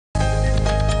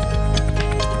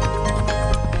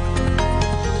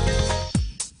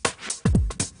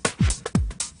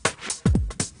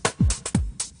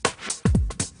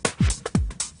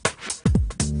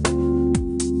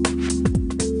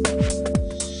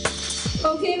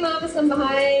Okay, mga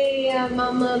kasambahay,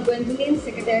 Mama Gwendolyn,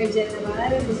 Secretary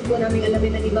General, gusto po namin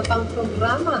alamin ang iba pang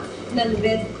programa ng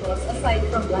Red Cross aside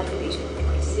from blood donation.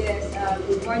 Yes,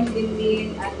 good morning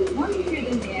din at good morning Kuya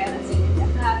Daniel at sa inyo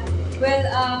lahat. Well,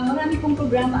 marami pong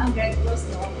programa ang Red Cross,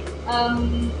 no?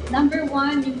 Number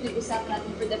one, yung pinag-usapan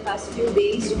natin for the past few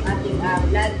days, yung ating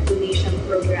blood donation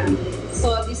program.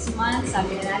 So, this month,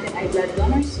 sabi na natin ay Blood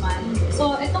Donors Month.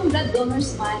 So, itong Blood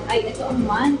Donors Month ay ito ang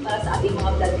month para sa ating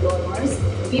mga blood donors.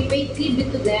 We pay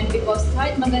tribute to them because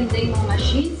kahit maganda yung mga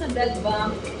machines sa blood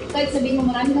bank, kahit sabihin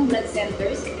mo marami ng blood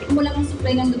centers, kung wala kang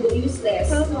supply ng dugo,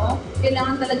 useless. No?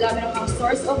 Kailangan talaga meron kang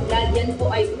source of blood. Yan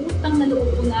po ay utang na loob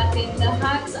po natin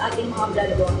lahat sa ating mga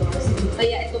blood donors.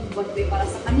 Kaya itong birthday para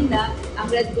sa kanila, ang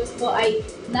Red Cross po ay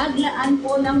naglaan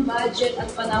po ng budget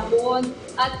at panahon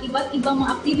at iba't ibang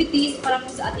mga activities para po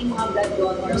sa ating mga blood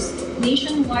donors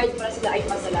nationwide para sila ay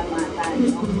pasalamatan.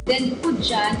 No? Then bukod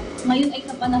dyan, ngayon ay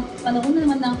panahon na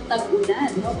naman ng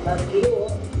tag-ulan, no?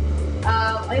 Bagyo.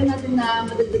 Ayaw natin na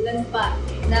madagdagan pa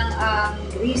ng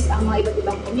risk ang mga iba't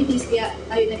ibang communities, kaya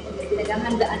tayo na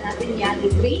pinaghandaan natin yan, we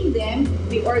train them,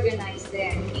 we organize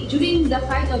them. During the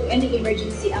height of any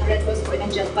emergency, ang Red Cross po ay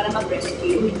nandiyan para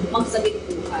mag-rescue, magsabit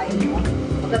buhay. No?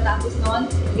 Pagkatapos noon,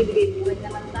 ibigay buhay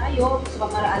naman tayo sa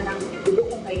pamaraan ng dugo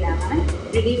kung kailangan,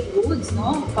 relief goods,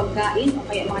 no? Pagkain o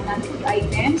kaya mga non-food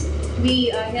items.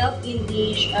 We help in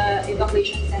the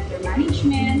evacuation center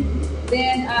management.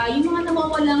 Then, yung mga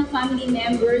nawawalang family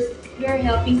members, we are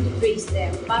helping to trace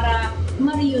them para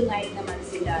ma-reunite naman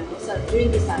sila no,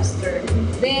 during disaster.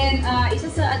 Then,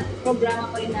 isa sa programa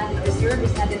pa rin natin or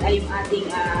service natin ay yung ating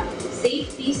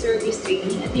safety service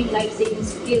training at yung life-saving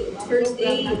skill. No? First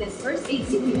aid,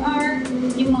 CPR,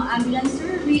 yung mga ambulance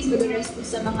service, pag-rescue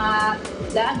sa mga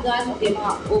dagat, o yung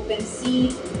mga open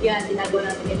sea, yan, ginagawa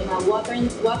natin yung mga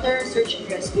water search and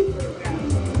rescue program.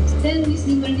 Then,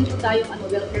 listening rin po tayong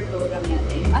welfare program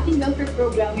natin. Ating welfare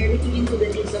program, we're looking into the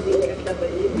needs of the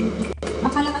OFW.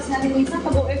 Makalakas natin yung isa,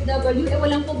 pag OFW,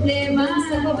 walang problema.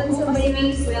 Sa kabansa ba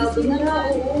yung sweldo na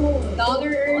lang. Dollar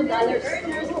earners.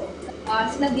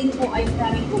 Sila din po ay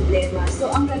maraming problema. So,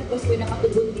 ang Red Cross po ay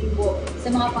nakatugon din po sa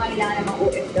mga pangailangan ng mga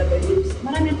OFWs.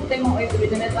 Marami na po tayong mga OFW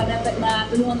na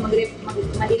tulungan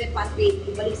mag-repatriate,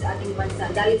 ibalik sa ating bansa.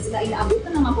 Dahil sila ay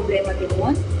naabutan ng mga problema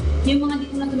doon. Yung mga di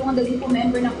ko natulungan dahil po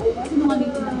member ng OWA, tulungan din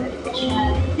po ng Red Cross.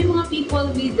 Yung mga people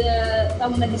with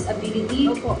tawag na disability,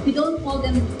 we don't call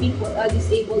them people,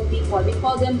 disabled people. We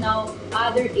call them now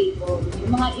other able.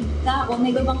 Yung mga tao, may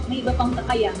iba pang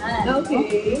kakayahan.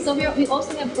 Okay. No? So we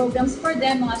also have programs for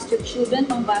them, mga strict children,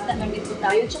 pang bata, meron po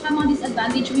tayo, tsaka mga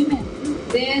disadvantaged women.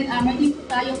 Then, meron po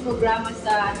tayong programa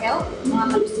sa health,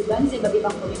 mga kalusugan sa iba't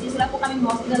ibang communities. Wala po kaming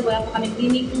hospital, wala po kaming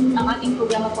clinic. Ang ating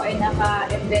programa po ay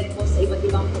naka-embed po sa iba't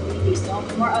ibang communities. No?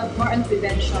 More on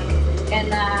prevention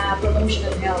and promotion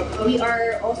of health. We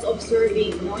are also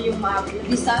observing yung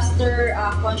disaster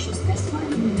consciousness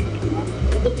month. No?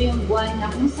 Ito po yung buwan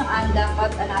na kung saan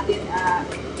dapat natin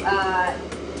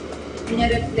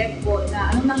reflect po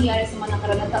na anong nangyari sa mga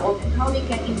nakaraan na taon and how we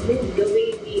can improve the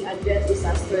way we address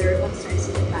disaster concerns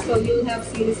in the country. So you'll have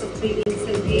series of trainings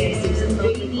and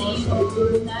training,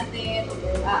 pagtulong natin,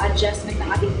 adjustment ng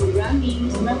ating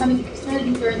programming. So meron kami external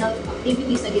internal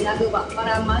activities na ginagawa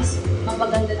para mas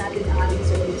mapaganda natin ang ating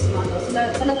service model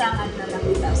sa larangan na ng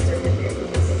disaster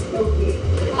preparedness. Okay.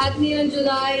 At ngayon,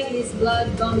 July is Blood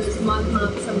Donors Month,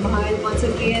 mga kasambahay. Once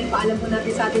again, paalam po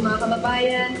natin sa ating mga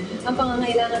kababayan ang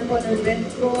pangangailangan po ng Red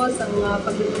Cross, ang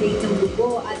pag-donate ng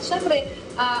dugo, at syempre,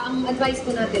 ang advice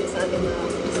po natin sa ating mga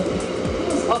kasambahay.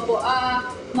 Opo,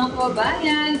 mga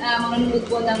kababayan, mga nanonood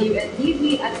po ng UNTV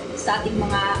at sa ating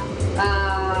mga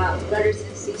brothers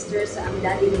and sisters sa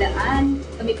dating daan.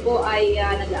 Kami po ay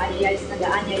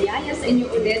nag-aanyaya sa inyo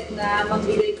ulit na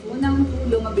magbigay po ng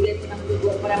tulong, magbigay po ng dugo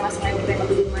para mas marami tayo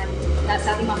matulungan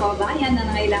sa ating mga kababayan na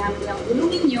nangailangan po ng tulong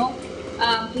ninyo.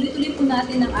 Tuloy-tuloy po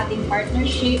natin ang ating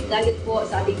partnership dahil po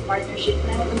sa ating partnership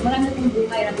na marami pong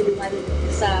buhay na tulungan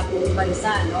sa buong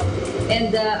bansa. No?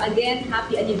 And again,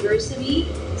 happy anniversary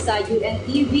sa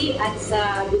UNTV at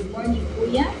sa Good Morning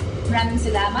Kuya. Maraming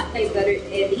salamat kay Brother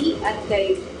Eddie at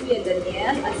kay Kuya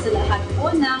Daniel at sa lahat po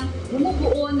ng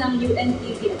bumubuo ng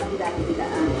UNTV at ang dating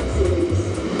daan series.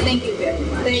 Thank you very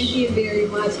much. Thank you very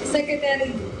much.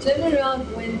 Secretary General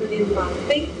Gwendolyn Mang,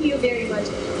 thank you very much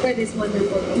for this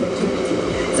wonderful opportunity.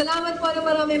 Salamat po na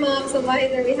marami mga kasabahay.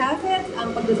 There we have it.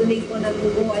 Ang pag-donate po ng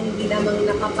dugo ay hindi lamang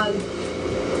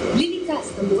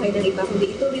lilikas ng buhay ng iba,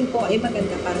 kundi ito rin po ay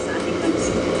maganda para sa ating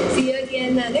bansa. See you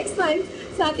again next time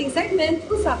sa ating segment,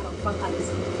 Usapang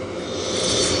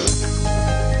Pangkalusugan.